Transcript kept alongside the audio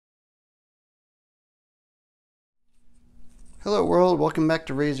Hello world, welcome back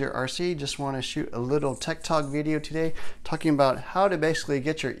to Raise Your RC. Just want to shoot a little tech talk video today talking about how to basically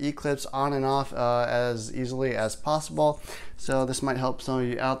get your E-clips on and off as easily as possible. So this might help some of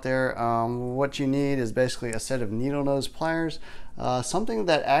you out there. What you need is basically a set of needle nose pliers, something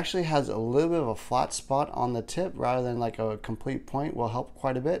that actually has a little bit of a flat spot on the tip rather than like a complete point will help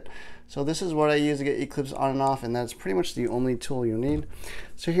quite a bit. So this is what I use to get E-clips on and off, and that's pretty much the only tool you need.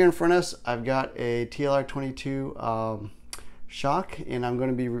 So here in front of us I've got a TLR22 shock, and I'm going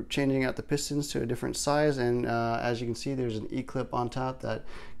to be changing out the pistons to a different size, and as you can see there's an E-clip on top that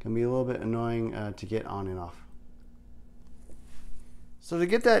can be a little bit annoying to get on and off. So to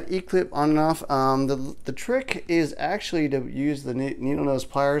get that E-clip on and off, the trick is actually to use the needle nose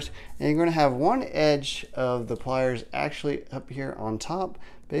pliers, and you're going to have one edge of the pliers actually up here on top,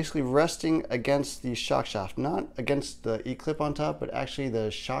 basically resting against the shock shaft, not against the E-clip on top, but actually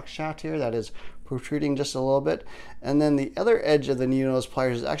the shock shaft here that is protruding just a little bit. And then the other edge of the needle nose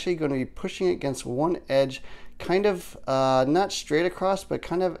pliers is actually going to be pushing against one edge, kind of not straight across, but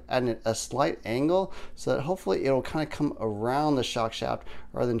kind of at a slight angle, so that hopefully it'll kind of come around the shock shaft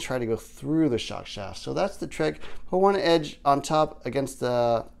rather than try to go through the shock shaft. So that's the trick. Put one edge on top against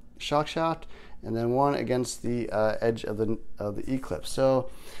the shock shaft, and then one against the edge of the E-clip. So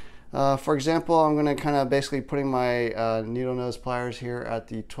for example, I'm going to kind of basically putting my needle nose pliers here at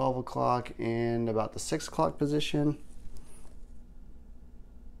the 12 o'clock and about the 6 o'clock position.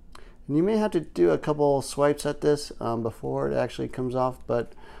 And you may have to do a couple swipes at this before it actually comes off,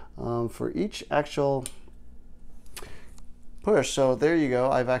 but for each actual push, so there you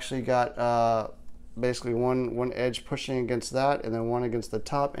go, I've actually got basically one edge pushing against that and then one against the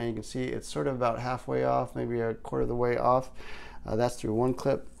top, and you can see it's sort of about halfway off, maybe a quarter of the way off. That's through one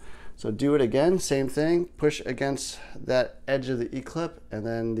clip. So do it again, same thing, push against that edge of the E-clip and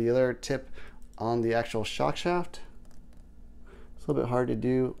then the other tip on the actual shock shaft. It's a little bit hard to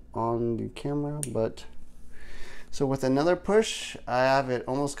do on the camera, but so with another push I have it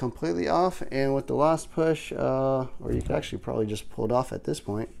almost completely off, and with the last push, or you could actually probably just pull it off at this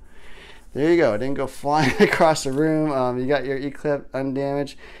point. There you go, it didn't go flying across the room. You got your E-clip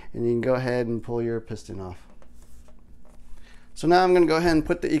undamaged, and you can go ahead and pull your piston off. So now I'm going to go ahead and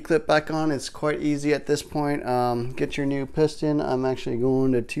put the E-clip back on. It's quite easy at this point. Get your new piston. I'm actually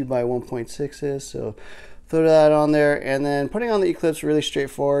going to 2x1.6s, so throw that on there, and then putting on the E-clip's really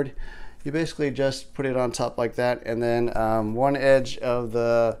straightforward. You basically just put it on top like that, and then one edge of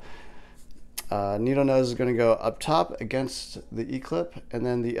the needle nose is going to go up top against the E-clip, and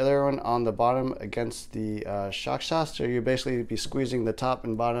then the other one on the bottom against the shock shaft. So you basically be squeezing the top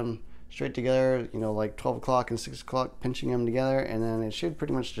and bottom straight together, you know, like 12 o'clock and 6 o'clock, pinching them together, and then it should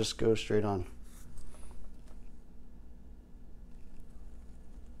pretty much just go straight on.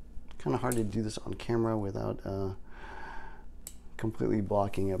 Kind of hard to do this on camera without completely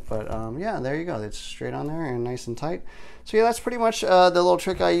blocking it, but yeah, there you go, it's straight on there and nice and tight. So yeah, that's pretty much the little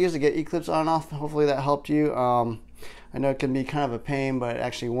trick I use to get E-clips on and off. Hopefully that helped you. I know it can be kind of a pain, but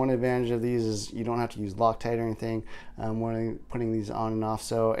actually one advantage of these is you don't have to use Loctite or anything when putting these on and off.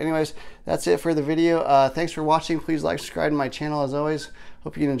 So anyways, that's it for the video. Thanks for watching. Please like, subscribe to my channel as always.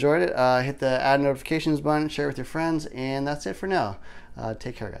 Hope you enjoyed it. Hit the add notifications button, share with your friends, and that's it for now.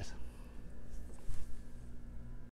 Take care, guys.